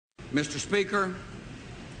Mr. Speaker,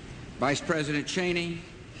 Vice President Cheney,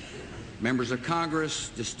 members of Congress,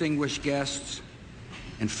 distinguished guests,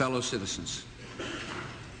 and fellow citizens.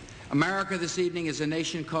 America this evening is a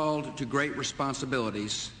nation called to great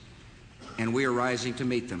responsibilities, and we are rising to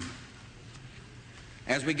meet them.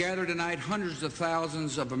 As we gather tonight, hundreds of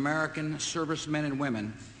thousands of American servicemen and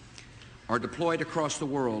women are deployed across the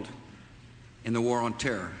world in the war on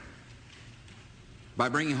terror. By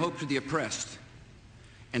bringing hope to the oppressed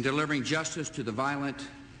and delivering justice to the violent,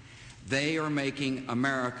 they are making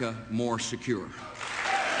America more secure.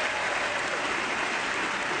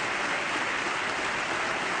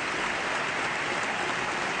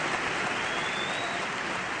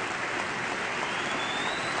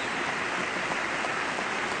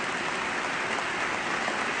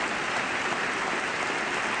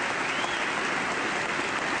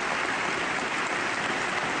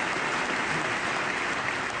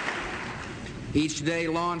 Each day,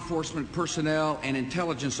 law enforcement personnel and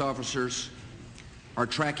intelligence officers are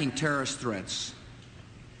tracking terrorist threats.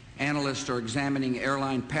 Analysts are examining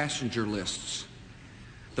airline passenger lists.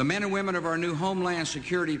 The men and women of our new Homeland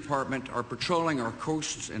Security Department are patrolling our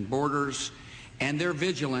coasts and borders, and their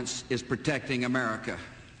vigilance is protecting America.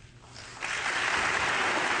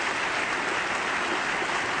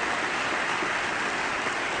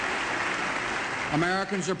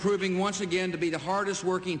 Americans are proving once again to be the hardest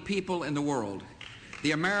working people in the world.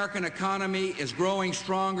 The American economy is growing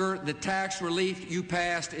stronger. The tax relief you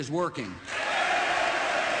passed is working.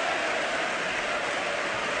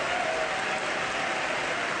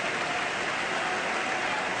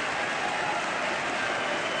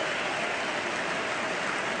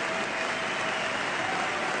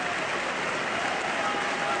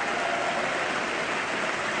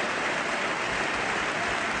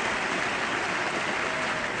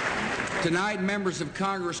 Tonight, members of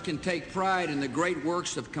Congress can take pride in the great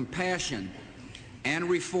works of compassion and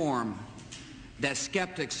reform that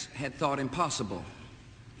skeptics had thought impossible.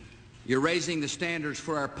 You're raising the standards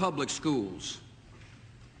for our public schools,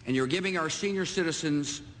 and you're giving our senior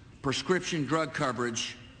citizens prescription drug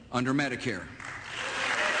coverage under Medicare.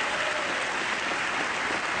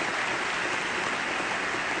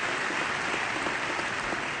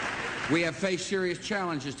 We have faced serious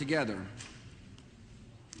challenges together.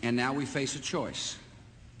 And now we face a choice.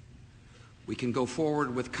 We can go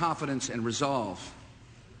forward with confidence and resolve,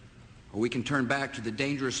 or we can turn back to the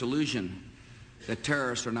dangerous illusion that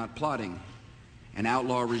terrorists are not plotting and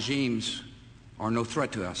outlaw regimes are no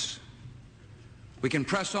threat to us. We can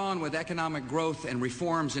press on with economic growth and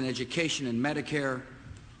reforms in education and Medicare,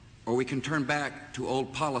 or we can turn back to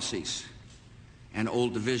old policies and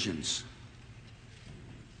old divisions.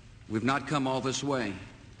 We've not come all this way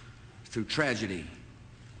through tragedy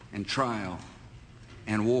and trial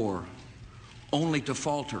and war, only to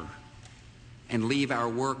falter and leave our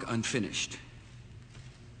work unfinished.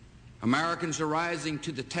 Americans are rising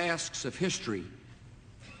to the tasks of history,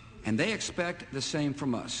 and they expect the same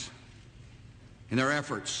from us. In their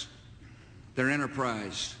efforts, their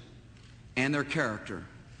enterprise, and their character,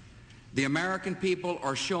 the American people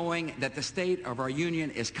are showing that the state of our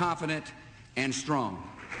union is confident and strong.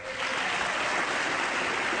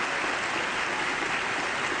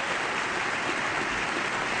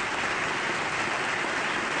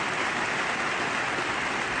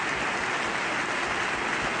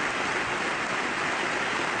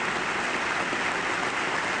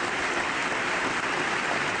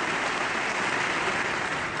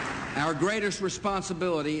 Our greatest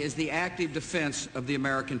responsibility is the active defense of the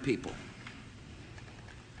American people.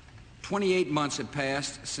 28 months have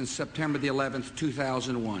passed since September the 11th,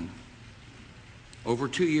 2001. Over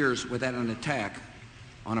 2 years without an attack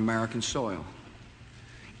on American soil.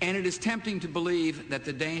 And it is tempting to believe that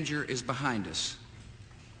the danger is behind us.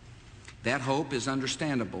 That hope is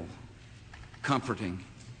understandable, comforting,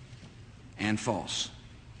 and false.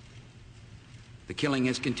 The killing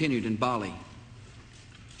has continued in Bali,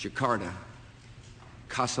 Jakarta,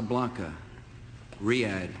 Casablanca,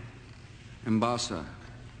 Riyadh, Mombasa,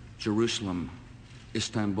 Jerusalem,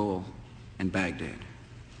 Istanbul, and Baghdad.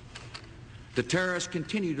 The terrorists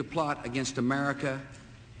continue to plot against America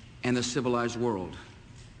and the civilized world.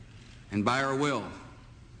 And by our will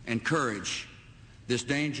and courage, this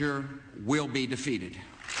danger will be defeated.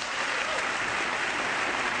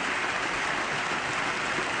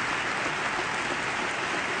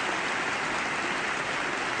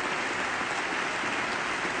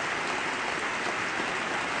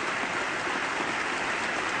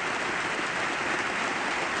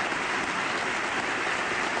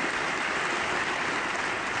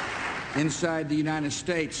 Inside the United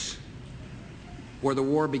States, where the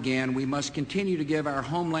war began, we must continue to give our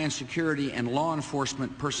homeland security and law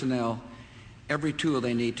enforcement personnel every tool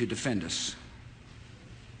they need to defend us.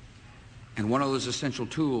 And one of those essential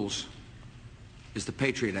tools is the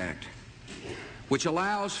Patriot Act, which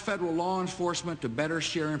allows federal law enforcement to better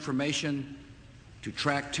share information, to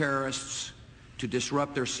track terrorists, to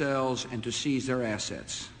disrupt their cells, and to seize their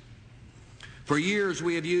assets. For years,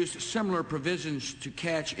 we have used similar provisions to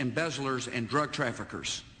catch embezzlers and drug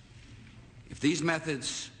traffickers. If these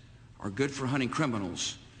methods are good for hunting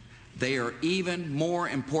criminals, they are even more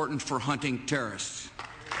important for hunting terrorists.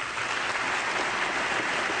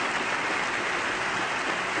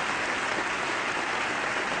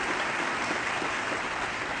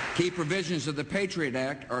 Key provisions of the Patriot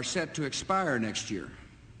Act are set to expire next year.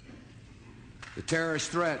 The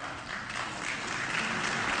terrorist threat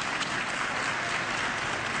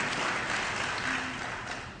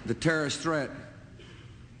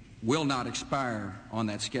will not expire on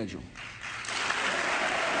that schedule.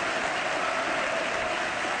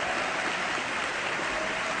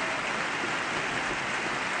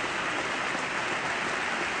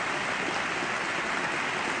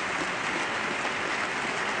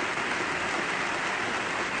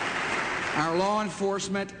 Our law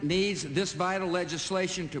enforcement needs this vital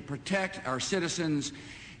legislation to protect our citizens.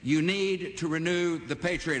 You need to renew the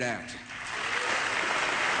Patriot Act.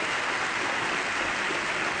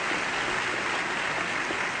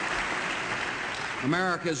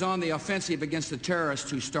 America is on the offensive against the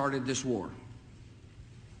terrorists who started this war.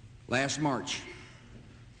 Last March,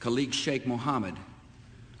 Khalid Sheikh Mohammed,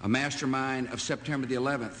 a mastermind of September the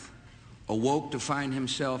 11th, awoke to find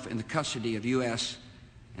himself in the custody of U.S.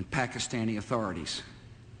 and Pakistani authorities.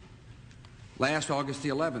 Last August the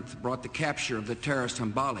 11th brought the capture of the terrorist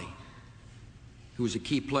Hambali, who was a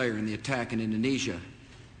key player in the attack in Indonesia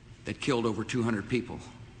that killed over 200 people.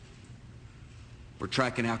 We're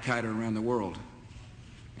tracking al-Qaeda around the world,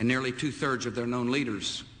 and nearly two-thirds of their known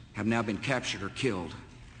leaders have now been captured or killed.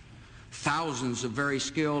 Thousands of very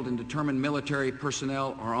skilled and determined military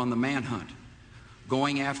personnel are on the manhunt,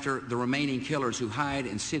 going after the remaining killers who hide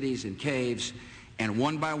in cities and caves, and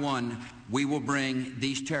one by one, we will bring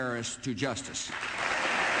these terrorists to justice.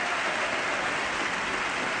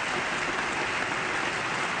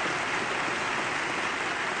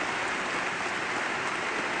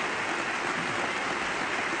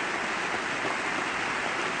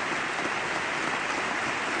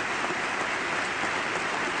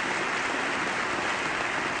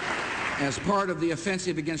 As part of the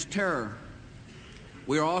offensive against terror,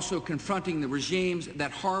 we are also confronting the regimes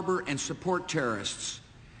that harbor and support terrorists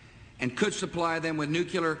and could supply them with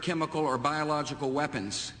nuclear, chemical, or biological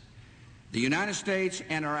weapons. The United States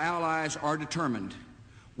and our allies are determined.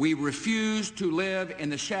 We refuse to live in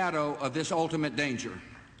the shadow of this ultimate danger.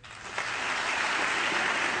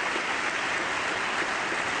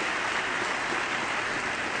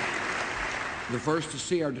 The first to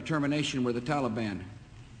see our determination were the Taliban,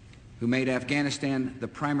 who made Afghanistan the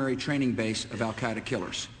primary training base of al-Qaeda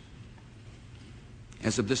killers.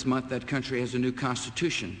 As of this month, that country has a new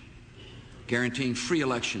constitution guaranteeing free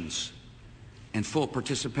elections and full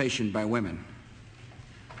participation by women.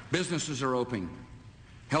 Businesses are opening,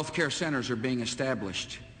 healthcare centers are being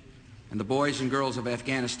established, and the boys and girls of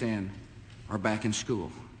Afghanistan are back in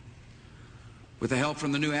school. With the help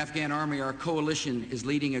from the new Afghan army, our coalition is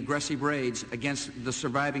leading aggressive raids against the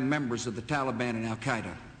surviving members of the Taliban and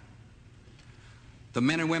al-Qaeda. The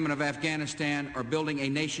men and women of Afghanistan are building a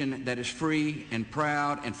nation that is free and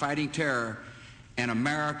proud and fighting terror, and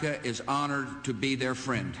America is honored to be their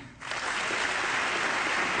friend.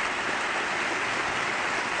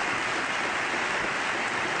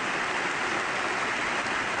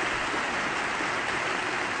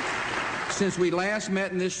 Since we last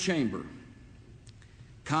met in this chamber,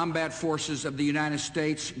 combat forces of the United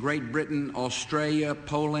States, Great Britain, Australia,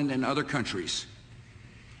 Poland, and other countries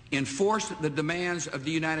enforced the demands of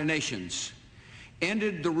the United Nations,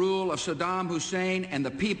 ended the rule of Saddam Hussein, and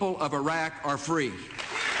the people of Iraq are free.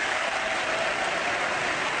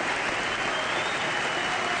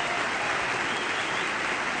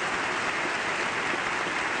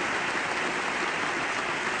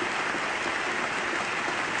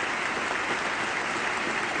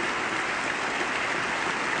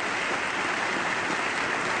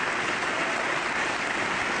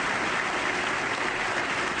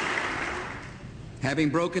 Having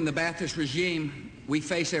broken the Ba'athist regime, we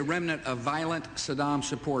face a remnant of violent Saddam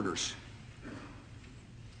supporters.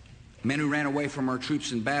 Men who ran away from our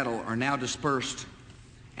troops in battle are now dispersed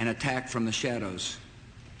and attacked from the shadows.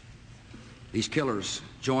 These killers,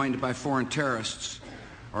 joined by foreign terrorists,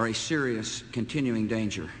 are a serious continuing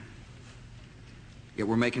danger. yet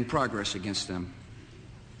we're making progress against them.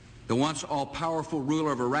 The once all-powerful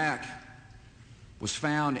ruler of Iraq was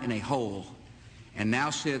found in a hole and now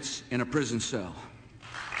sits in a prison cell.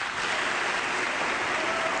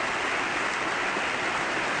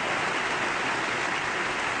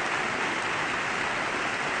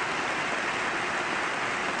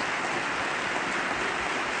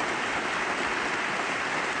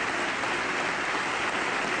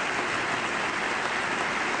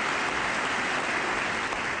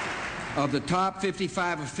 Of the top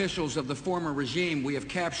 55 officials of the former regime, we have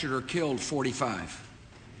captured or killed 45.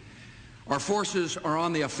 Our forces are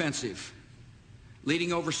on the offensive,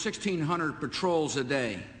 leading over 1,600 patrols a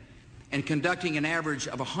day and conducting an average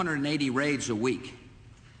of 180 raids a week.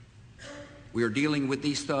 We are dealing with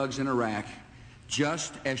these thugs in Iraq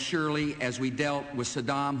just as surely as we dealt with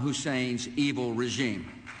Saddam Hussein's evil regime.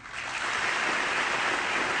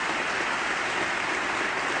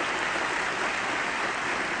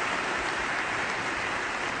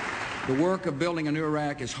 The work of building a new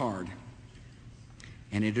Iraq is hard,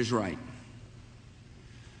 and it is right.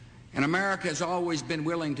 And America has always been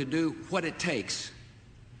willing to do what it takes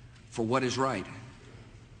for what is right.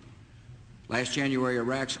 Last January,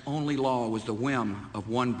 Iraq's only law was the whim of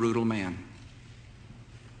one brutal man.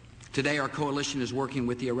 Today, our coalition is working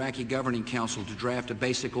with the Iraqi Governing Council to draft a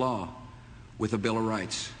basic law with a Bill of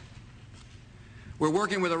Rights. We're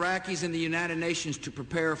working with Iraqis in the United Nations to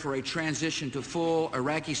prepare for a transition to full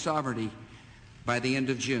Iraqi sovereignty by the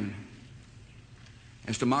end of June.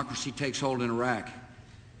 As democracy takes hold in Iraq,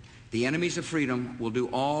 the enemies of freedom will do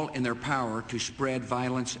all in their power to spread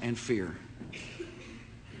violence and fear.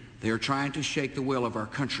 They are trying to shake the will of our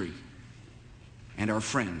country and our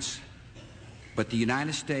friends. But the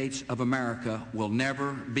United States of America will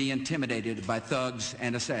never be intimidated by thugs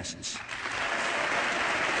and assassins.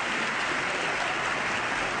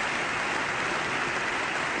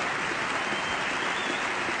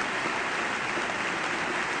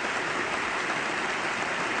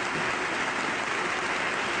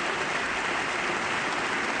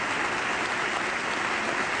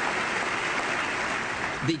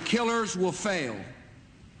 The killers will fail,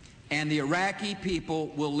 and the Iraqi people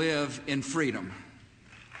will live in freedom.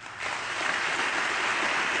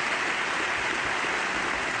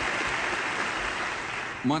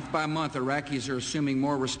 Month by month, Iraqis are assuming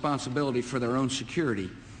more responsibility for their own security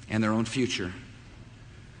and their own future.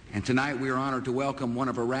 And tonight we are honored to welcome one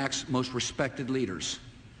of Iraq's most respected leaders,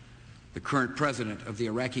 the current president of the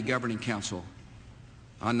Iraqi Governing Council,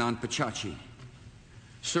 Adnan Pachachi.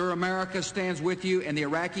 Sir, America stands with you and the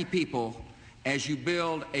Iraqi people as you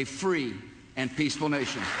build a free and peaceful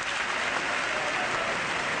nation.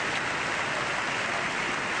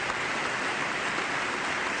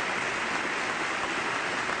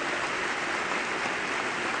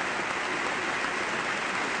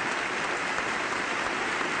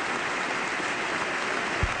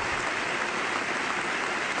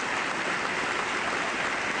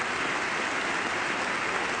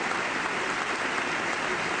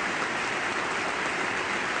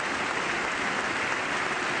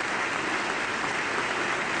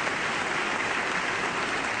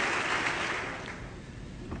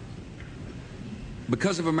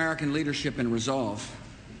 Because of American leadership and resolve,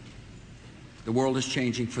 the world is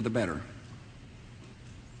changing for the better.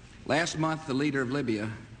 Last month, the leader of Libya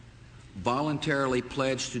voluntarily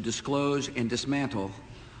pledged to disclose and dismantle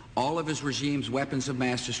all of his regime's weapons of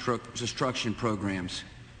mass destruction programs,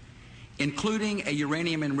 including a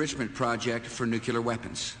uranium enrichment project for nuclear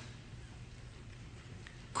weapons.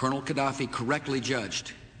 Colonel Gaddafi correctly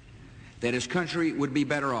judged that his country would be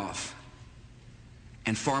better off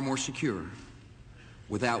and far more secure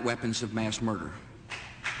without weapons of mass murder.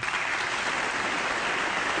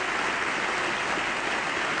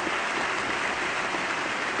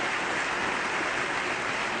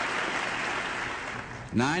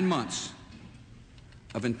 Nine months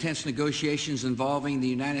of intense negotiations involving the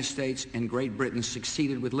United States and Great Britain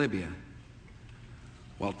succeeded with Libya,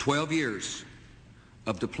 while 12 years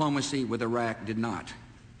of diplomacy with Iraq did not.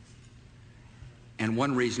 And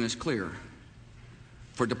one reason is clear.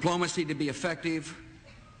 For diplomacy to be effective,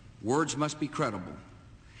 words must be credible,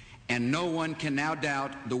 and no one can now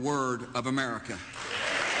doubt the word of America.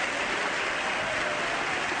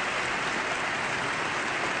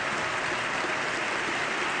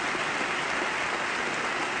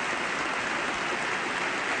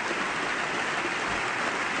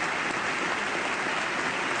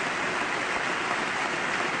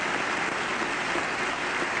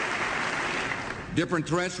 Different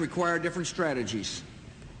threats require different strategies.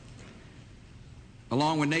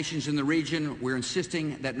 Along with nations in the region, we're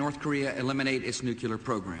insisting that North Korea eliminate its nuclear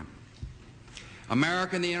program.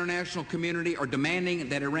 America and the international community are demanding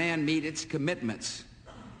that Iran meet its commitments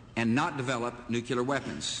and not develop nuclear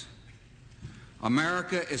weapons.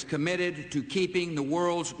 America is committed to keeping the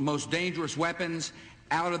world's most dangerous weapons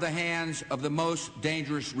out of the hands of the most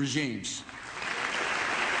dangerous regimes.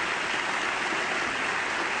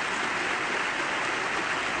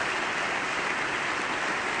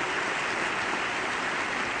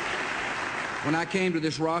 When I came to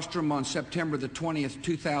this rostrum on September the 20th,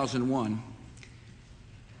 2001,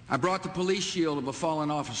 I brought the police shield of a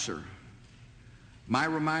fallen officer, my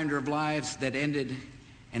reminder of lives that ended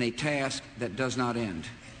and a task that does not end.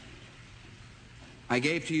 I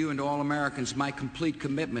gave to you and to all Americans my complete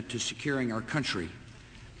commitment to securing our country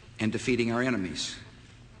and defeating our enemies.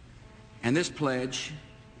 And this pledge,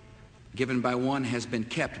 given by one, has been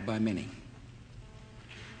kept by many.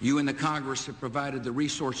 You and the Congress have provided the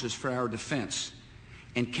resources for our defense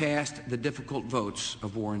and cast the difficult votes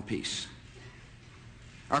of war and peace.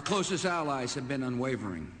 Our closest allies have been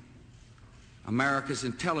unwavering. America's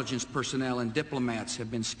intelligence personnel and diplomats have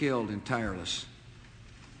been skilled and tireless.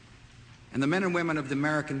 And the men and women of the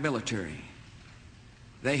American military,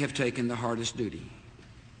 they have taken the hardest duty.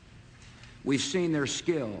 We've seen their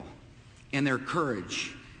skill and their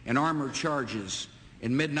courage in armored charges,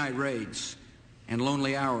 in midnight raids, and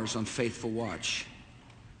lonely hours on faithful watch.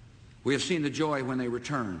 We have seen the joy when they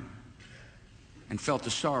return and felt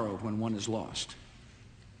the sorrow when one is lost.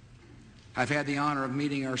 I've had the honor of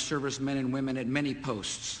meeting our servicemen and women at many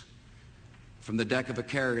posts, from the deck of a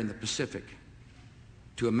carrier in the Pacific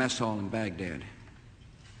to a mess hall in Baghdad.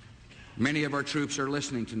 Many of our troops are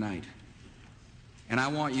listening tonight, and I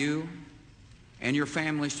want you and your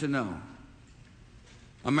families to know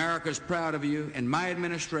America is proud of you, and my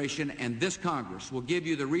administration and this Congress will give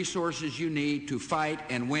you the resources you need to fight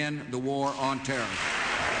and win the war on terror.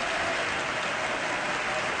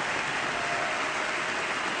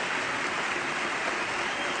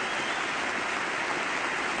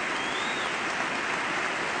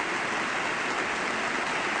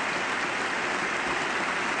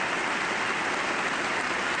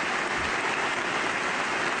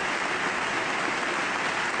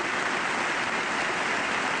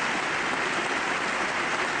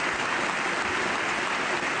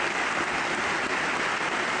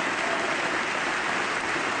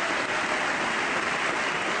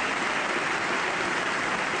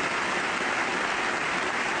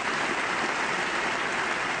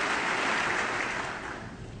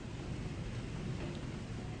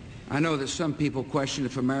 I know that some people question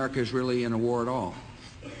if America is really in a war at all.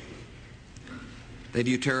 They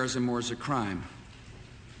view terrorism more as a crime,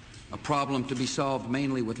 a problem to be solved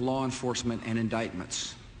mainly with law enforcement and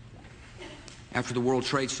indictments. After the World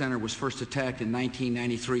Trade Center was first attacked in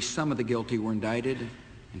 1993, some of the guilty were indicted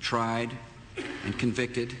and tried and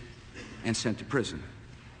convicted and sent to prison.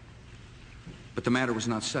 But the matter was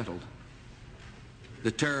not settled.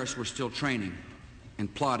 The terrorists were still training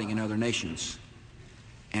and plotting in other nations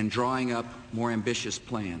and drawing up more ambitious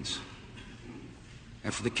plans.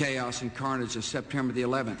 After the chaos and carnage of September the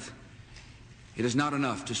 11th, it is not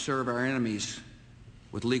enough to serve our enemies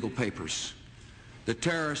with legal papers. The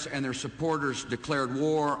terrorists and their supporters declared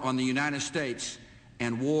war on the United States,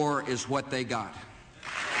 and war is what they got.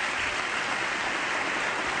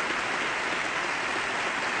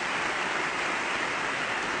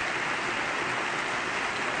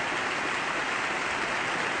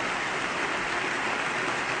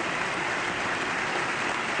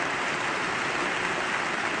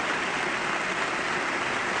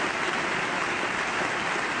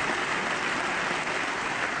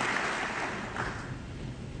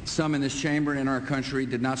 Some in this chamber and in our country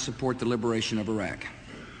did not support the liberation of Iraq.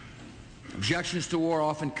 Objections to war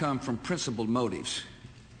often come from principled motives.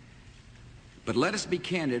 But let us be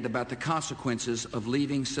candid about the consequences of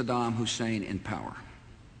leaving Saddam Hussein in power.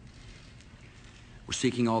 We're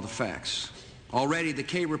seeking all the facts. Already, the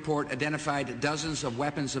K report identified dozens of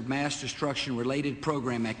weapons of mass destruction related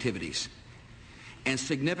program activities and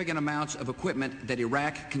significant amounts of equipment that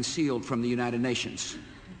Iraq concealed from the United Nations.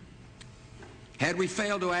 Had we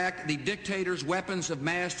failed to act, the dictator's weapons of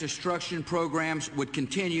mass destruction programs would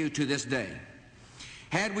continue to this day.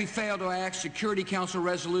 Had we failed to act, Security Council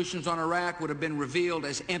resolutions on Iraq would have been revealed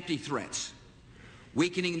as empty threats,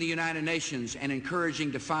 weakening the United Nations and encouraging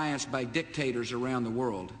defiance by dictators around the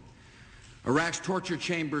world. Iraq's torture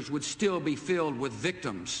chambers would still be filled with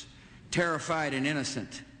victims, terrified and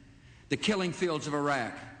innocent. The killing fields of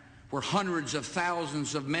Iraq, where hundreds of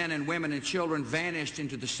thousands of men and women and children vanished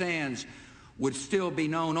into the sands, would still be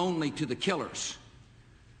known only to the killers.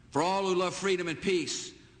 For all who love freedom and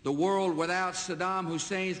peace, the world without Saddam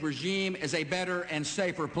Hussein's regime is a better and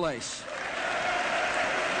safer place.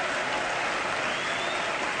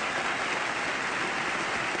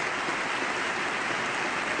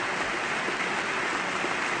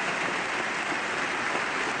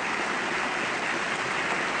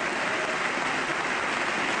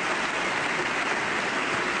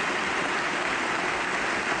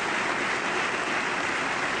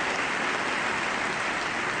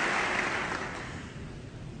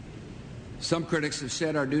 Some critics have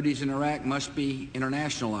said our duties in Iraq must be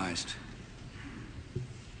internationalized.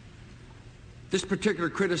 This particular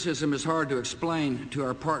criticism is hard to explain to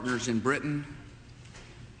our partners in Britain,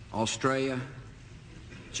 Australia,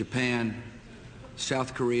 Japan,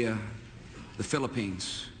 South Korea, the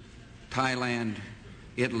Philippines, Thailand,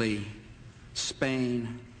 Italy,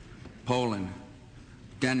 Spain, Poland,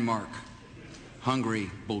 Denmark,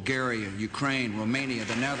 Hungary, Bulgaria, Ukraine, Romania,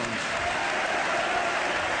 the Netherlands.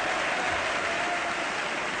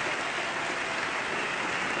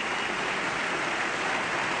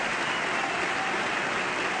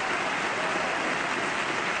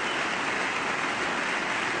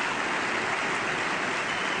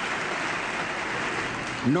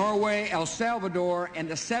 Norway, El Salvador, and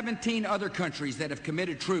the 17 other countries that have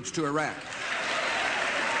committed troops to Iraq.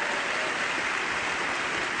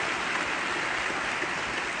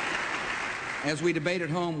 As we debate at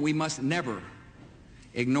home, we must never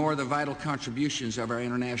ignore the vital contributions of our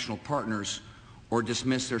international partners or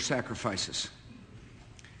dismiss their sacrifices.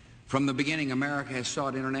 From the beginning, America has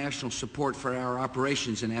sought international support for our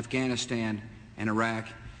operations in Afghanistan and Iraq,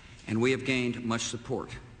 and we have gained much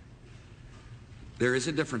support. There is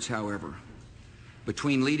a difference, however,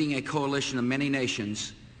 between leading a coalition of many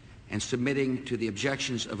nations and submitting to the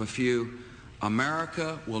objections of a few.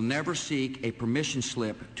 America will never seek a permission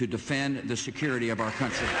slip to defend the security of our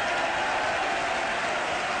country.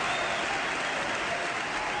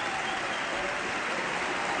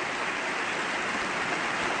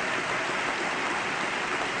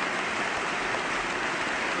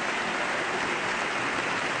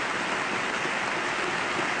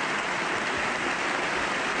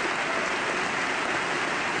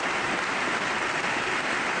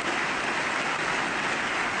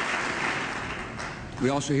 We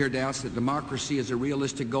also hear doubts that democracy is a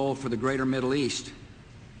realistic goal for the greater Middle East,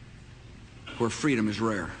 where freedom is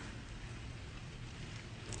rare.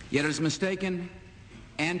 Yet it is mistaken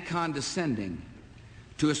and condescending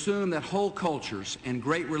to assume that whole cultures and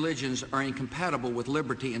great religions are incompatible with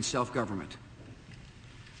liberty and self-government.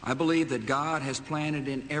 I believe that God has planted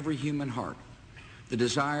in every human heart the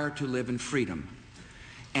desire to live in freedom.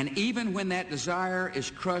 And even when that desire is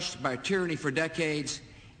crushed by tyranny for decades,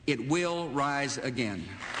 it will rise again.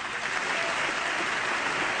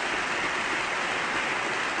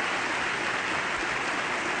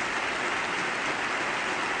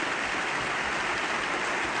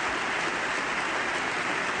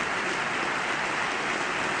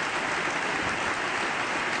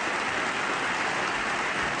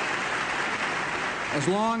 As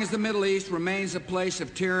long as the Middle East remains a place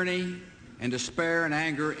of tyranny and despair and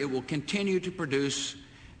anger, it will continue to produce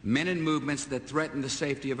men and movements that threaten the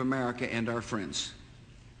safety of America and our friends.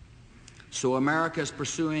 So America is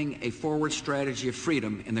pursuing a forward strategy of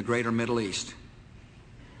freedom in the greater Middle East.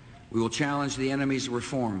 We will challenge the enemies of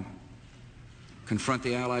reform, confront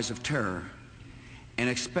the allies of terror, and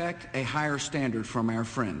expect a higher standard from our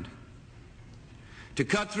friend. To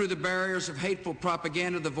cut through the barriers of hateful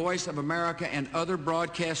propaganda, the Voice of America and other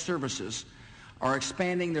broadcast services are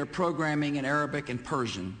expanding their programming in Arabic and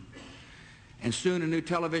Persian. And soon a new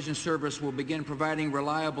television service will begin providing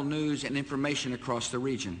reliable news and information across the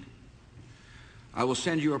region. I will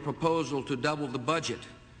send you a proposal to double the budget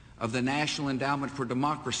of the National Endowment for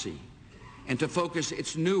Democracy and to focus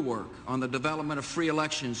its new work on the development of free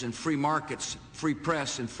elections and free markets, free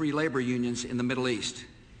press, and free labor unions in the Middle East.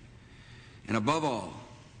 And above all,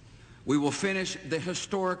 we will finish the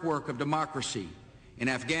historic work of democracy in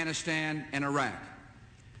Afghanistan and Iraq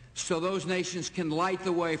so those nations can light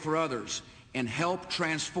the way for others and help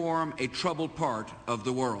transform a troubled part of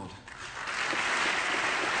the world.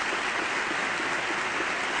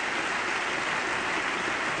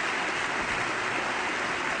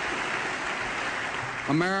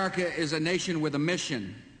 America is a nation with a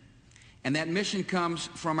mission, and that mission comes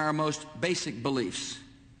from our most basic beliefs.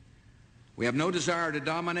 We have no desire to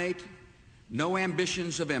dominate, no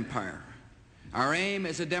ambitions of empire. Our aim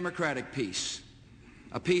is a democratic peace,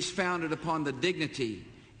 a peace founded upon the dignity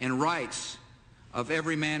and rights of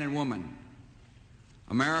every man and woman.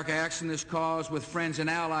 America acts in this cause with friends and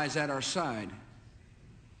allies at our side,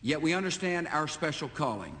 yet we understand our special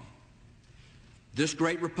calling. This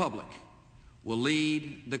great republic will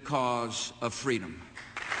lead the cause of freedom.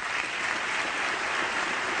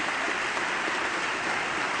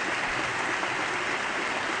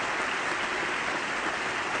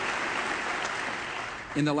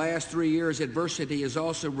 In the last 3 years, adversity has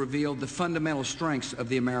also revealed the fundamental strengths of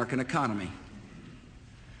the American economy.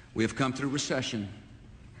 We have come through recession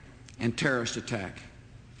and terrorist attack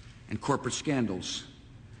and corporate scandals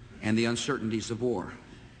and the uncertainties of war.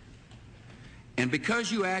 And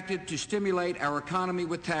because you acted to stimulate our economy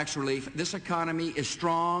with tax relief, this economy is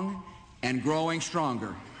strong and growing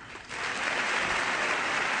stronger.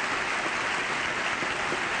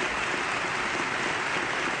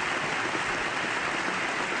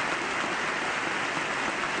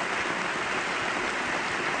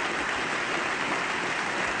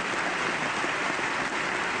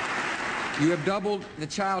 You have doubled the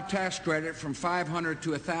child tax credit from $500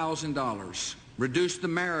 to $1,000, reduced the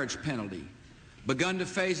marriage penalty, begun to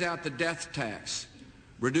phase out the death tax,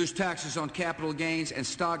 reduced taxes on capital gains and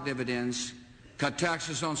stock dividends, cut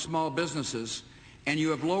taxes on small businesses, and you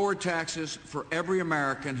have lowered taxes for every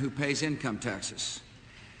American who pays income taxes.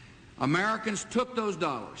 Americans took those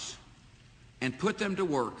dollars and put them to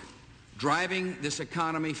work, driving this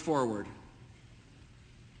economy forward.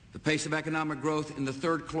 The pace of economic growth in the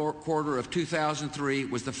third quarter of 2003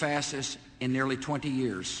 was the fastest in nearly 20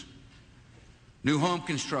 years. New home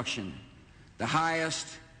construction, the highest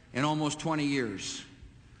in almost 20 years.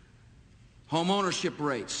 Home ownership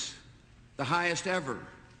rates, the highest ever.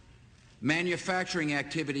 Manufacturing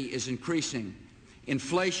activity is increasing.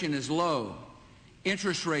 Inflation is low.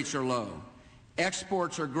 Interest rates are low.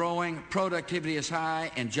 Exports are growing, productivity is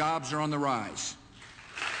high, and jobs are on the rise.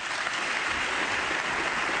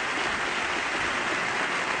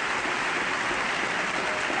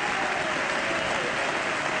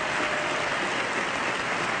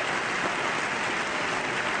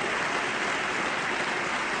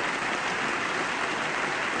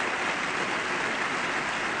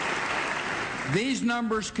 These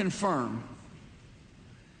numbers confirm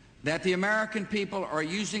that the American people are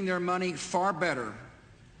using their money far better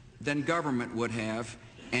than government would have,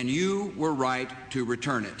 and you were right to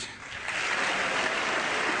return it.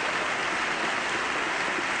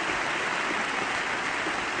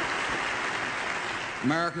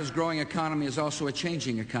 America's growing economy is also a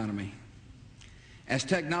changing economy. As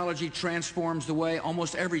technology transforms the way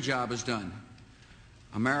almost every job is done,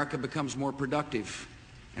 America becomes more productive,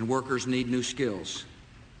 and workers need new skills.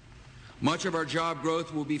 Much of our job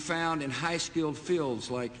growth will be found in high-skilled fields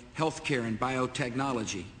like healthcare and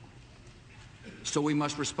biotechnology. So we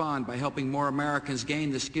must respond by helping more Americans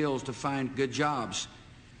gain the skills to find good jobs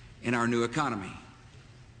in our new economy.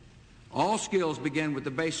 All skills begin with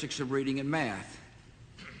the basics of reading and math,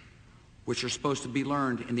 which are supposed to be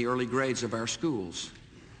learned in the early grades of our schools.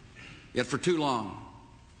 Yet for too long,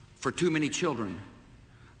 for too many children,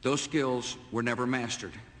 those skills were never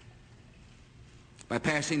mastered. By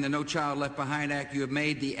passing the No Child Left Behind Act, you have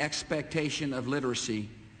made the expectation of literacy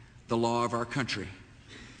the law of our country.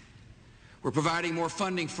 We're providing more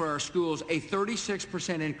funding for our schools, a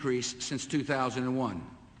 36% increase since 2001.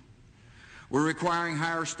 We're requiring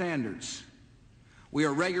higher standards. We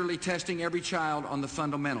are regularly testing every child on the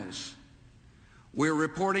fundamentals. We're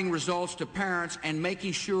reporting results to parents and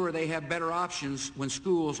making sure they have better options when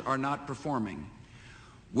schools are not performing.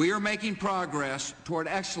 We are making progress toward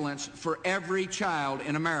excellence for every child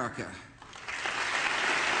in America.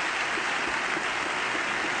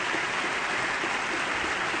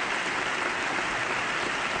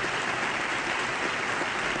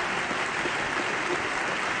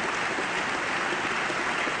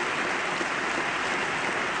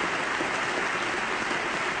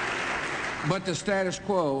 But the status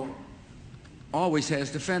quo always has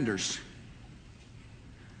defenders.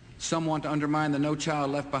 Some want to undermine the No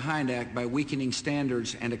Child Left Behind Act by weakening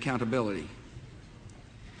standards and accountability.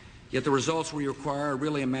 Yet the results we require are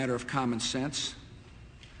really a matter of common sense.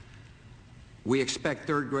 We expect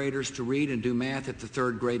third graders to read and do math at the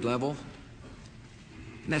third grade level,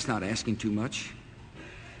 and that's not asking too much.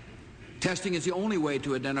 Testing is the only way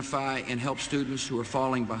to identify and help students who are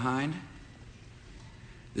falling behind.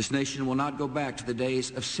 This nation will not go back to the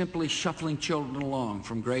days of simply shuffling children along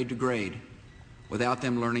from grade to grade without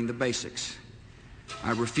them learning the basics.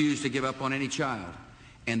 I refuse to give up on any child,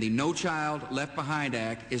 and the No Child Left Behind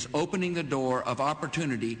Act is opening the door of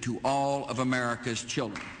opportunity to all of America's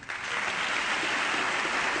children.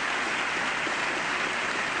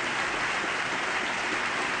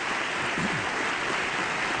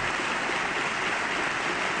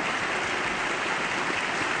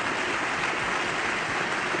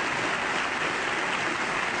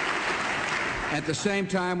 At the same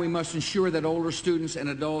time, we must ensure that older students and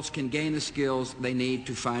adults can gain the skills they need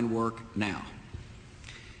to find work now.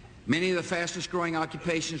 Many of the fastest growing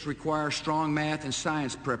occupations require strong math and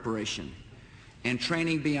science preparation and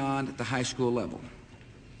training beyond the high school level.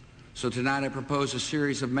 So tonight I propose a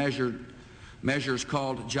series of measures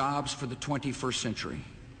called Jobs for the 21st Century.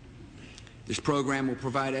 This program will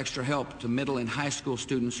provide extra help to middle and high school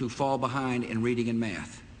students who fall behind in reading and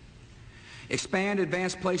math. Expand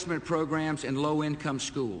advanced placement programs in low-income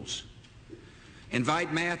schools.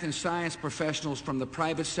 Invite math and science professionals from the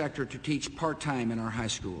private sector to teach part-time in our high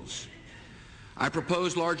schools. I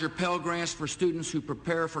propose larger Pell Grants for students who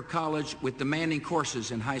prepare for college with demanding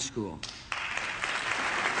courses in high school.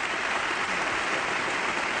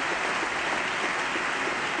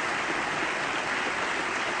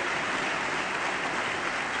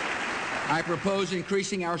 I propose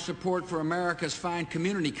increasing our support for America's fine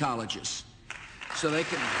community colleges so they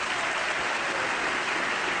can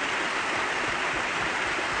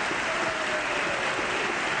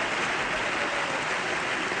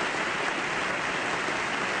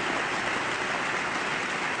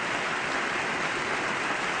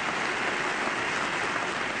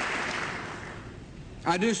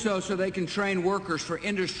they can train workers for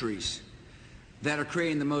industries that are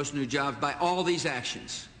creating the most new jobs. By all these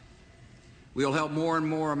actions, we will help more and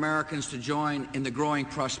more Americans to join in the growing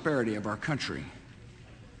prosperity of our country.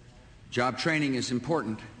 Job training is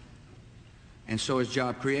important, and so is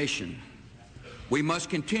job creation. We must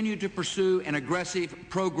continue to pursue an aggressive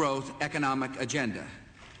pro-growth economic agenda.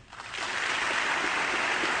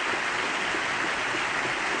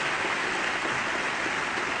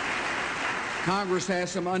 Congress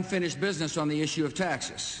has some unfinished business on the issue of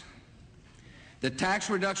taxes. The tax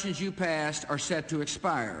reductions you passed are set to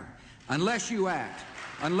expire. Unless you act,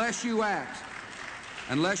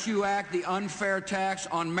 the unfair tax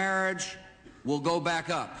on marriage will go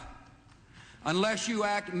back up. Unless you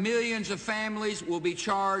act, millions of families will be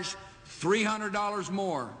charged $300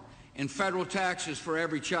 more in federal taxes for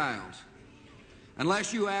every child.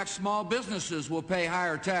 Unless you act, small businesses will pay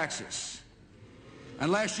higher taxes.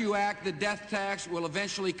 Unless you act, the death tax will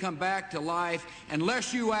eventually come back to life.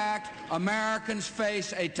 Unless you act, Americans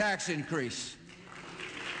face a tax increase.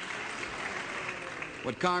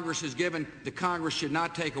 What Congress has given, the Congress should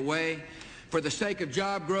not take away. For the sake of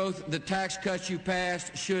job growth, the tax cuts you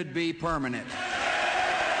passed should be permanent.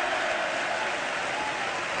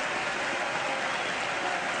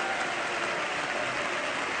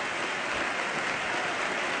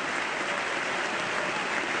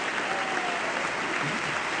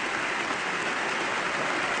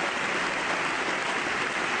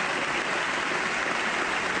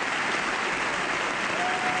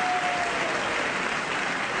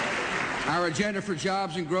 Our agenda for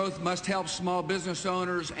jobs and growth must help small business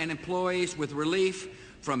owners and employees with relief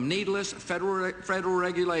from needless federal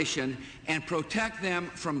regulation and protect them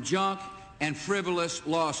from junk and frivolous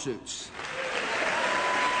lawsuits.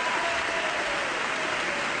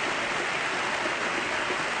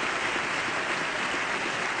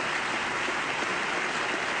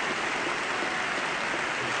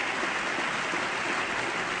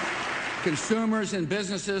 Consumers and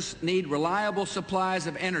businesses need reliable supplies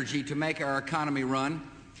of energy to make our economy run.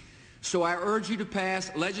 So I urge you to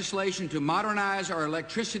pass legislation to modernize our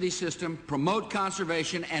electricity system, promote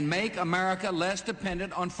conservation, and make America less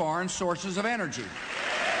dependent on foreign sources of energy.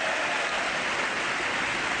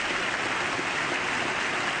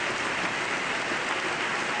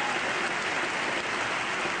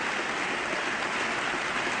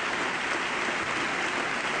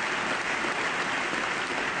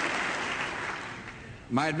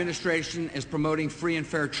 My administration is promoting free and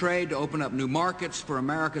fair trade to open up new markets for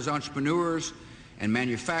America's entrepreneurs and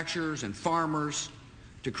manufacturers and farmers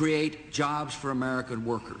to create jobs for American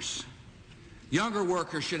workers. Younger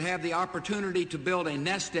workers should have the opportunity to build a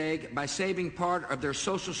nest egg by saving part of their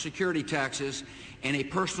Social Security taxes in a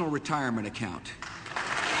personal retirement account.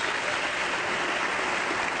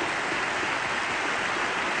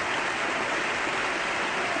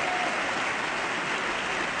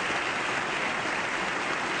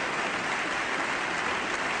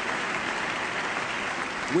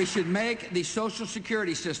 We should make the Social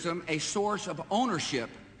Security system a source of ownership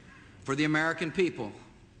for the American people.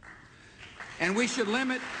 And we should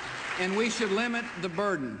limit the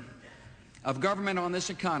burden of government on this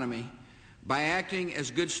economy by acting as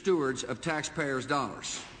good stewards of taxpayers'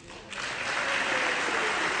 dollars.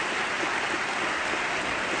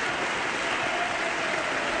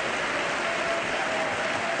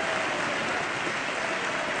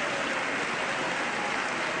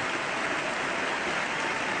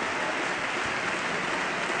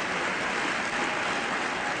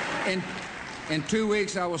 In 2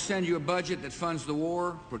 weeks, I will send you a budget that funds the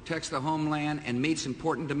war, protects the homeland, and meets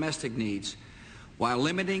important domestic needs while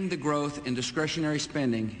limiting the growth in discretionary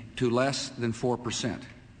spending to less than 4%.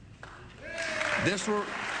 This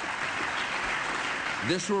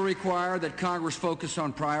will require that Congress focus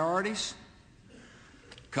on priorities,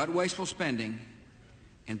 cut wasteful spending,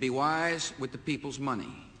 and be wise with the people's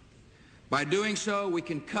money. By doing so, we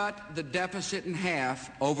can cut the deficit in half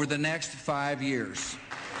over the next 5 years.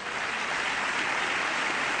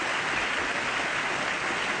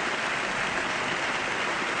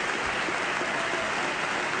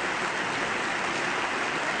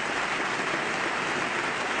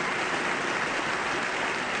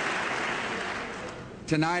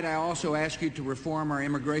 Tonight, I also ask you to reform our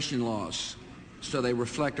immigration laws so they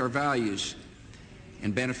reflect our values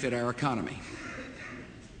and benefit our economy.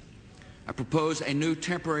 I propose a new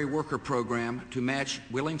temporary worker program to match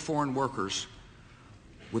willing foreign workers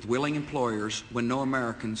with willing employers when no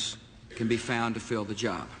Americans can be found to fill the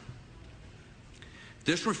job.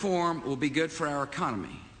 This reform will be good for our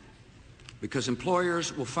economy because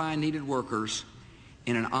employers will find needed workers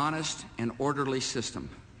in an honest and orderly system.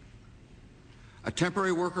 A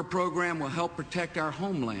temporary worker program will help protect our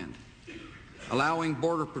homeland, allowing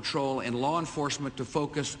Border Patrol and law enforcement to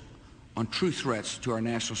focus on true threats to our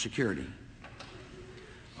national security.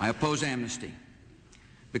 I oppose amnesty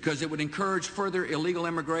because it would encourage further illegal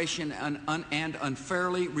immigration and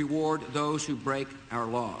unfairly reward those who break our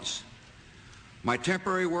laws. My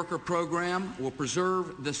temporary worker program will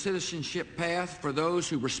preserve the citizenship path for those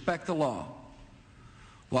who respect the law,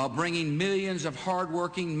 while bringing millions of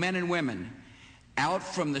hardworking men and women out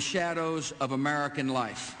from the shadows of American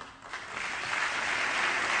life.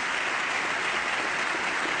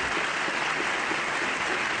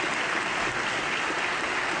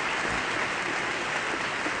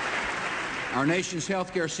 Our nation's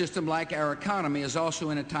healthcare system, like our economy, is also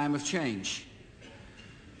in a time of change.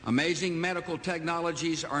 Amazing medical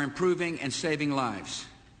technologies are improving and saving lives.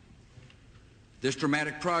 This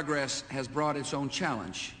dramatic progress has brought its own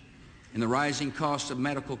challenge in the rising costs of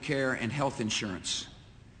medical care and health insurance.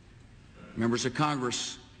 Members of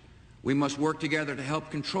Congress, we must work together to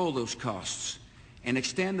help control those costs and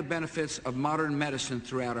extend the benefits of modern medicine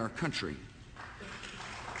throughout our country.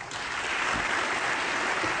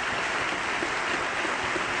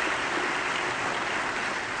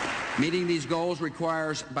 Meeting these goals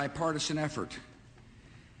requires bipartisan effort,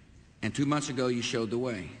 and 2 months ago you showed the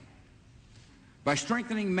way. By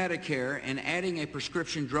strengthening Medicare and adding a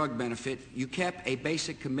prescription drug benefit, you kept a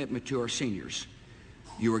basic commitment to our seniors.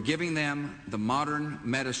 You are giving them the modern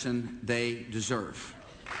medicine they deserve.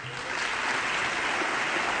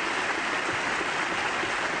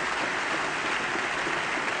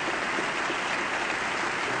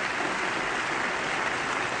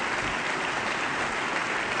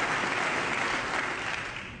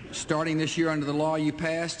 Starting this year under the law you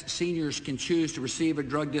passed, seniors can choose to receive a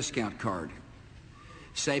drug discount card,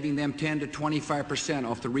 saving them 10 to 25%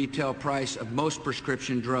 off the retail price of most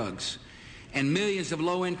prescription drugs. And millions of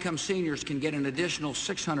low-income seniors can get an additional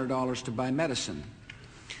 $600 to buy medicine.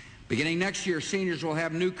 Beginning next year, seniors will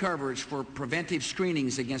have new coverage for preventive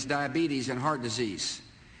screenings against diabetes and heart disease.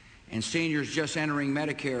 And seniors just entering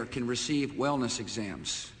Medicare can receive wellness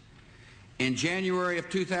exams. In January of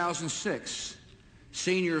 2006,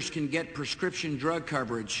 seniors can get prescription drug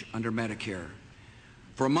coverage under Medicare.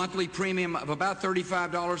 For a monthly premium of about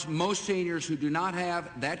 $35, most seniors who do not have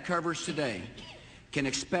that coverage today can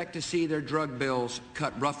expect to see their drug bills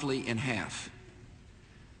cut roughly in half.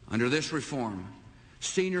 Under this reform,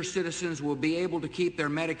 senior citizens will be able to keep their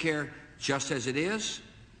Medicare just as it is,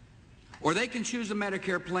 or they can choose a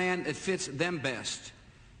Medicare plan that fits them best,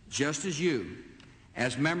 just as you,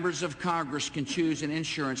 as members of Congress, can choose an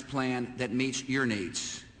insurance plan that meets your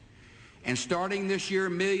needs. And starting this year,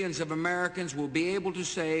 millions of Americans will be able to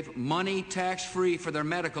save money tax-free for their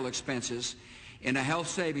medical expenses in a health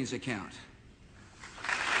savings account.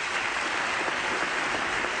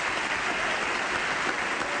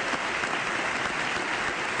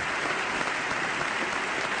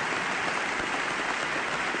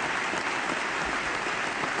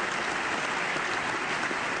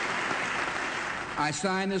 I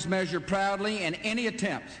sign this measure proudly, and any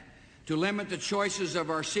attempt to limit the choices of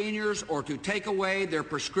our seniors or to take away their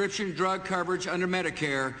prescription drug coverage under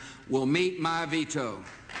Medicare will meet my veto.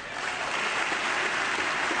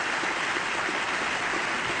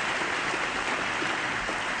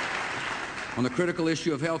 On the critical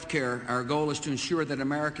issue of health care, our goal is to ensure that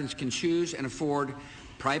Americans can choose and afford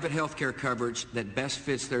private health care coverage that best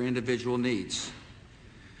fits their individual needs.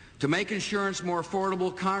 To make insurance more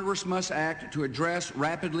affordable, Congress must act to address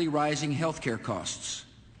rapidly rising health care costs.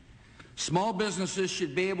 Small businesses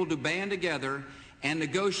should be able to band together and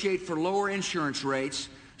negotiate for lower insurance rates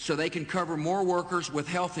so they can cover more workers with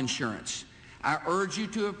health insurance. I urge you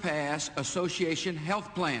to pass association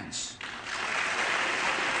health plans.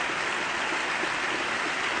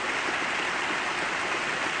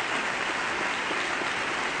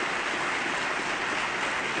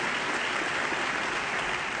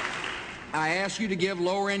 I ask you to give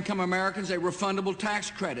lower-income Americans a refundable tax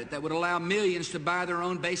credit that would allow millions to buy their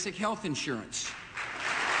own basic health insurance.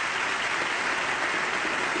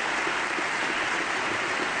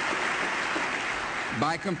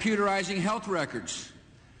 By computerizing health records,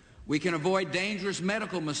 we can avoid dangerous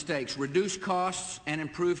medical mistakes, reduce costs, and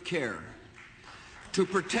improve care. To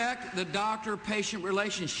protect the doctor-patient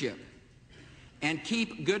relationship and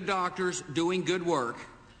keep good doctors doing good work,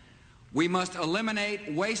 we must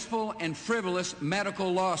eliminate wasteful and frivolous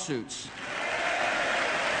medical lawsuits.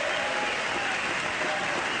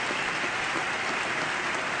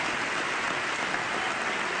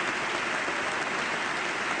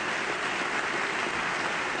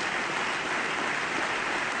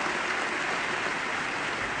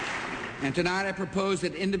 And tonight I propose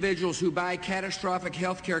that individuals who buy catastrophic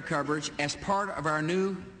health care coverage as part of our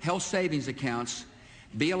new health savings accounts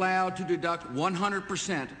be allowed to deduct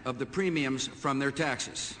 100% of the premiums from their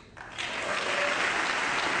taxes.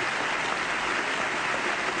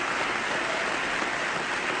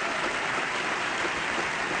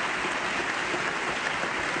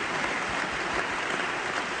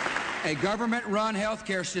 A government-run health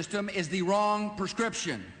care system is the wrong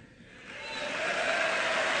prescription.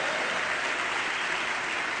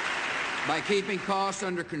 By keeping costs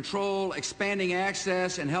under control, expanding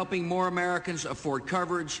access, and helping more Americans afford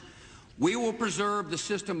coverage, we will preserve the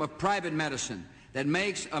system of private medicine that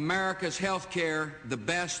makes America's health care the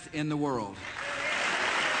best in the world.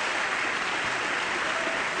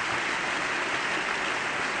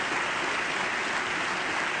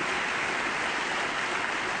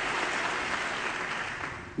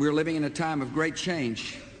 We're living in a time of great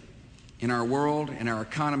change in our world, in our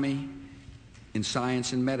economy, in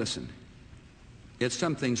science and medicine. Yet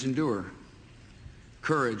some things endure: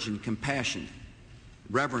 courage and compassion,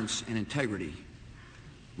 reverence and integrity,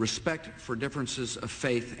 respect for differences of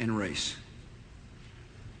faith and race.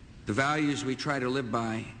 The values we try to live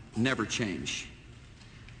by never change,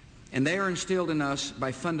 and they are instilled in us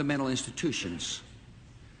by fundamental institutions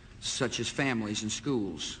such as families and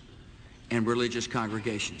schools and religious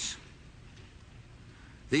congregations.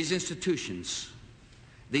 These institutions,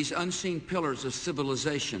 these unseen pillars of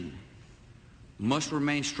civilization, must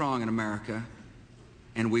remain strong in America,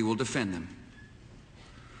 and we will defend them.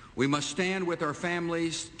 We must stand with our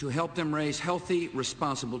families to help them raise healthy,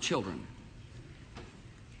 responsible children.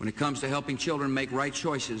 When it comes to helping children make right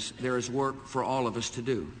choices, there is work for all of us to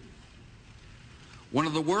do. One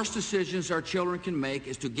of the worst decisions our children can make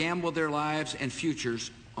is to gamble their lives and futures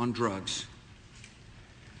on drugs.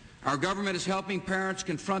 Our government is helping parents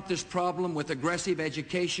confront this problem with aggressive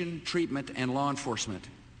education, treatment, and law enforcement.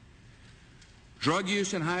 Drug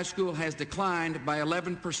use in high school has declined by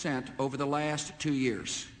 11% over the last 2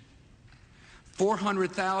 years.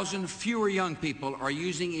 400,000 fewer young people are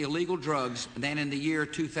using illegal drugs than in the year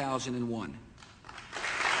 2001.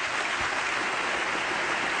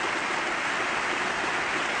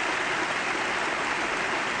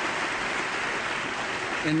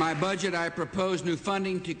 In my budget, I propose new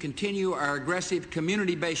funding to continue our aggressive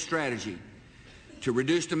community-based strategy to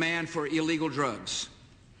reduce demand for illegal drugs.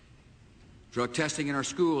 Drug testing in our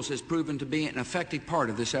schools has proven to be an effective part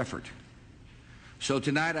of this effort. So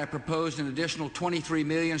tonight I propose an additional $23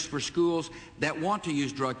 million for schools that want to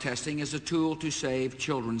use drug testing as a tool to save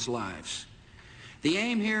children's lives. The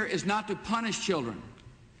aim here is not to punish children,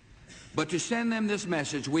 but to send them this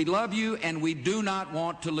message: we love you and we do not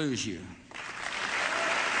want to lose you.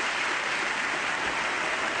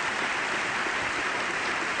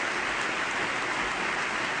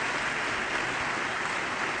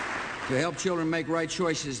 To help children make right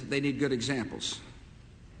choices, they need good examples.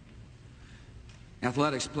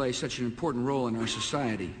 Athletics play such an important role in our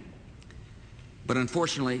society, but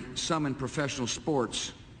unfortunately, some in professional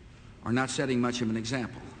sports are not setting much of an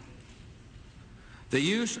example. The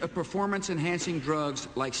use of performance-enhancing drugs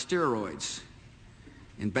like steroids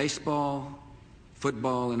in baseball,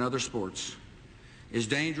 football, and other sports is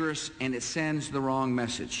dangerous, and it sends the wrong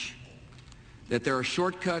message: that there are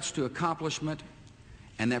shortcuts to accomplishment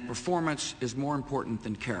and that performance is more important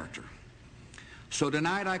than character. So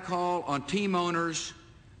tonight I call on team owners,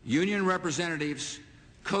 union representatives,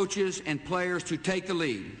 coaches, and players to take the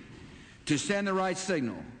lead, to send the right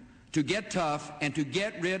signal, to get tough, and to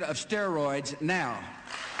get rid of steroids now.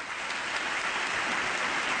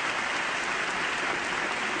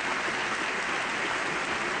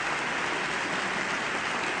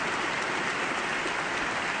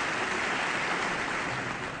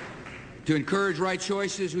 To encourage right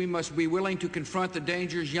choices, we must be willing to confront the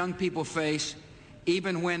dangers young people face,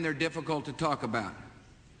 even when they're difficult to talk about.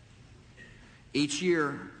 Each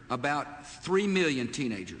year, about 3 million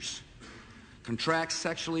teenagers contract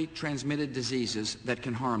sexually transmitted diseases that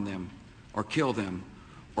can harm them or kill them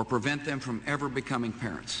or prevent them from ever becoming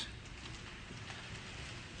parents.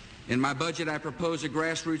 In my budget, I propose a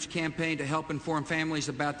grassroots campaign to help inform families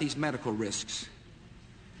about these medical risks.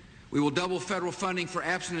 We will double federal funding for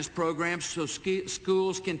abstinence programs so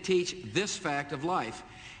schools can teach this fact of life.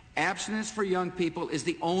 Abstinence for young people is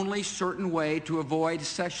the only certain way to avoid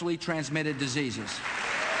sexually transmitted diseases.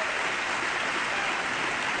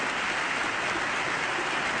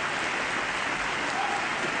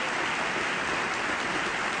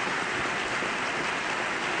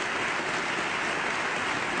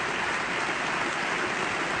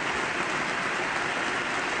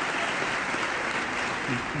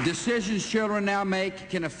 Decisions children now make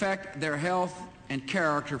can affect their health and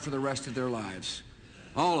character for the rest of their lives.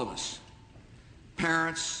 All of us,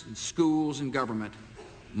 parents, and schools, and government,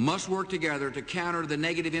 must work together to counter the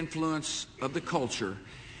negative influence of the culture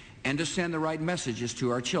and to send the right messages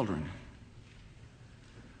to our children.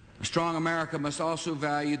 A strong America must also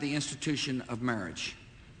value the institution of marriage.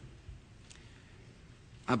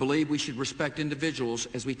 I believe we should respect individuals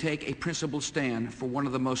as we take a principled stand for one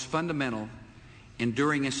of the most fundamental,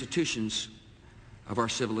 enduring institutions of our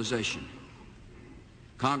civilization.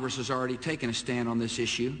 Congress has already taken a stand on this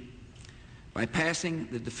issue by passing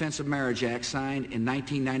the Defense of Marriage Act signed in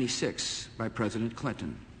 1996 by President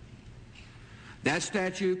Clinton. That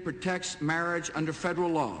statute protects marriage under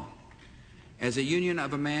federal law as a union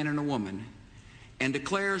of a man and a woman and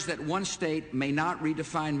declares that one state may not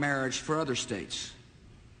redefine marriage for other states.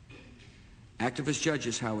 Activist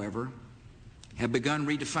judges, however, have begun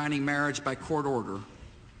redefining marriage by court order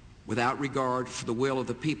without regard for the will of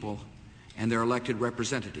the people and their elected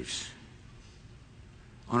representatives.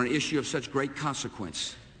 On an issue of such great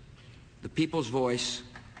consequence, the people's voice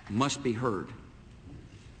must be heard.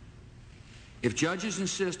 If judges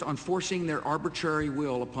insist on forcing their arbitrary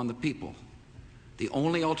will upon the people, the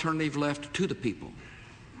only alternative left to the people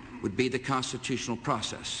would be the constitutional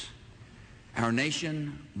process. Our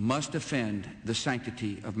nation must defend the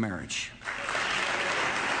sanctity of marriage.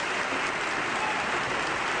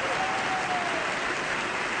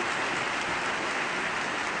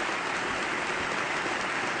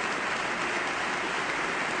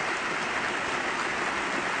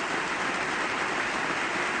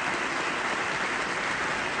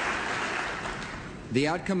 The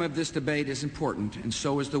outcome of this debate is important, and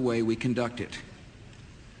so is the way we conduct it.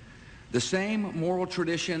 The same moral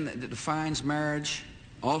tradition that defines marriage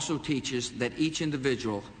also teaches that each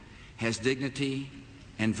individual has dignity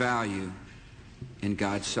and value in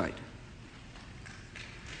God's sight.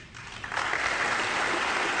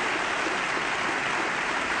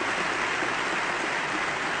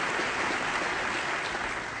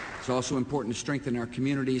 It's also important to strengthen our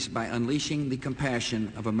communities by unleashing the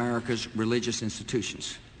compassion of America's religious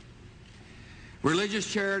institutions. Religious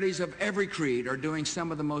charities of every creed are doing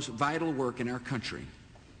some of the most vital work in our country,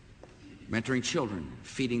 mentoring children,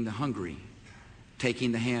 feeding the hungry,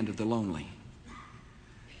 taking the hand of the lonely.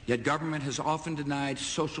 Yet government has often denied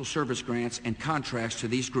social service grants and contracts to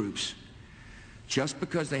these groups just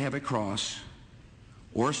because they have a cross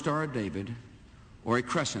or a Star of David or a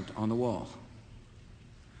crescent on the wall.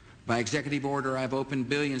 By executive order, I've opened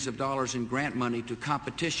billions of dollars in grant money to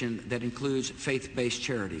competition that includes faith-based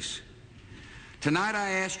charities. Tonight, I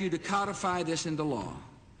ask you to codify this into law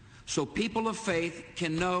so people of faith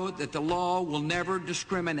can know that the law will never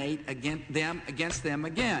discriminate against them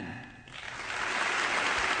again.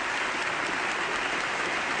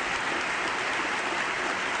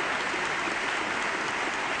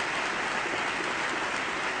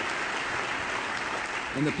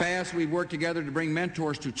 In the past, we've worked together to bring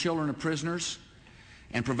mentors to children of prisoners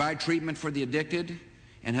and provide treatment for the addicted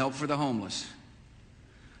and help for the homeless.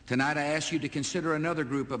 Tonight, I ask you to consider another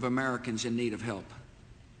group of Americans in need of help.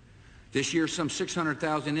 This year, some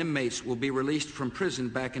 600,000 inmates will be released from prison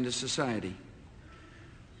back into society.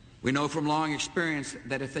 We know from long experience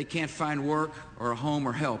that if they can't find work or a home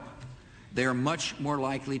or help, they are much more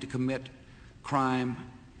likely to commit crime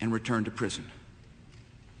and return to prison.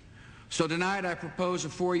 So tonight I propose a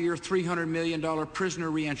 4-year, $300 million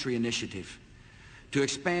prisoner reentry initiative to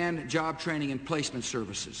expand job training and placement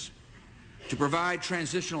services, to provide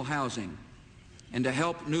transitional housing, and to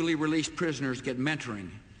help newly released prisoners get mentoring,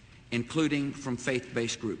 including from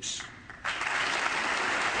faith-based groups.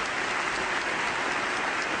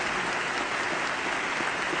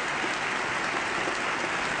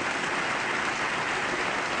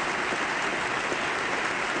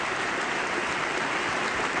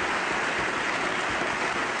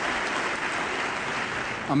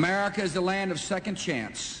 America is the land of second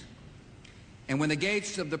chance, And when the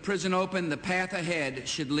gates of the prison open, the path ahead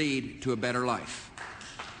should lead to a better life.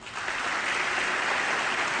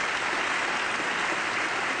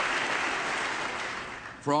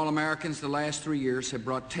 For all Americans, the last 3 years have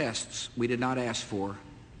brought tests we did not ask for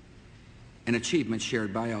and achievements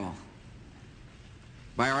shared by all.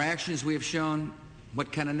 By our actions, we have shown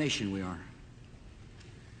what kind of nation we are.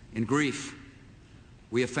 In grief,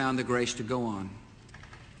 we have found the grace to go on.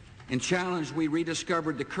 In challenge, we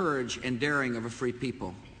rediscovered the courage and daring of a free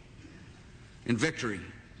people. In victory,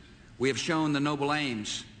 we have shown the noble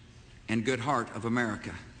aims and good heart of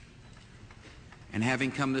America. And having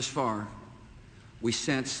come this far, we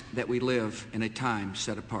sense that we live in a time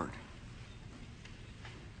set apart.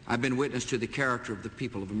 I've been witness to the character of the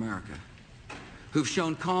people of America, who've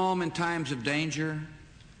shown calm in times of danger,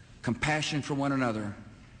 compassion for one another,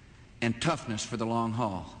 and toughness for the long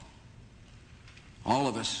haul. All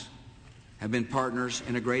of us have been partners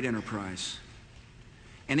in a great enterprise.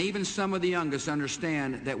 And even some of the youngest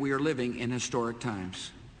understand that we are living in historic times.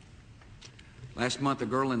 Last month, a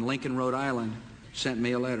girl in Lincoln, Rhode Island, sent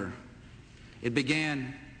me a letter. It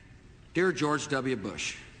began, "Dear George W.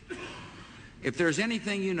 Bush, if there's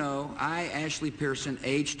anything you know I, Ashley Pearson,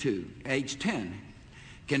 age 10,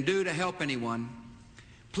 can do to help anyone,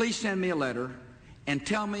 please send me a letter and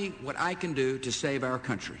tell me what I can do to save our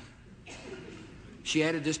country." She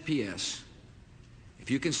added this P.S. "If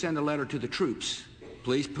you can send a letter to the troops,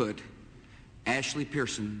 please put, Ashley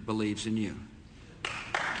Pearson believes in you."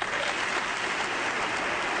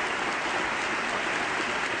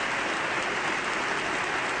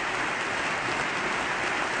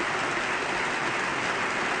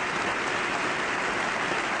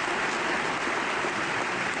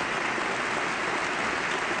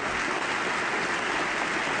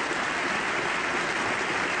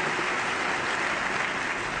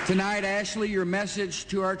 Tonight, Ashley, your message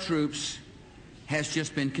to our troops has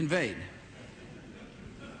just been conveyed.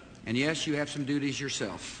 And yes, you have some duties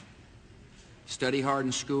yourself. Study hard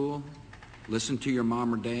in school, listen to your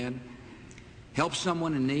mom or dad, help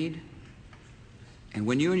someone in need, and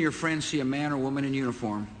when you and your friends see a man or woman in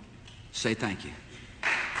uniform, say thank you.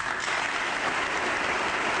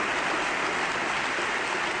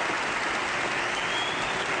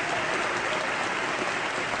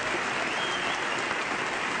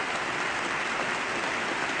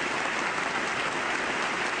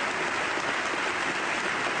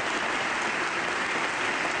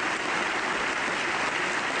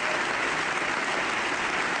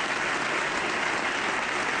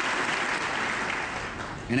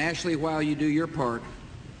 And Ashley, while you do your part,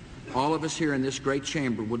 all of us here in this great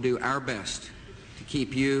chamber will do our best to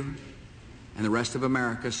keep you and the rest of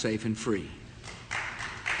America safe and free.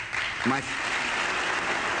 My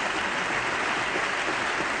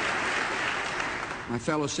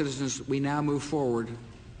fellow citizens, we now move forward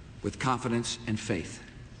with confidence and faith.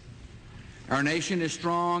 Our nation is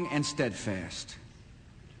strong and steadfast.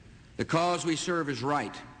 The cause we serve is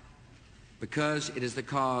right because it is the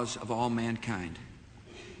cause of all mankind.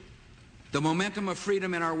 The momentum of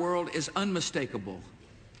freedom in our world is unmistakable,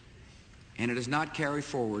 and it is not carried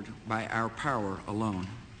forward by our power alone.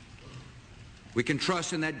 We can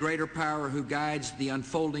trust in that greater power who guides the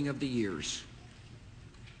unfolding of the years.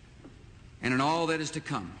 And in all that is to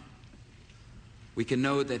come, we can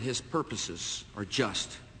know that his purposes are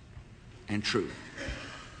just and true.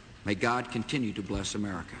 May God continue to bless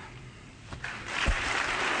America.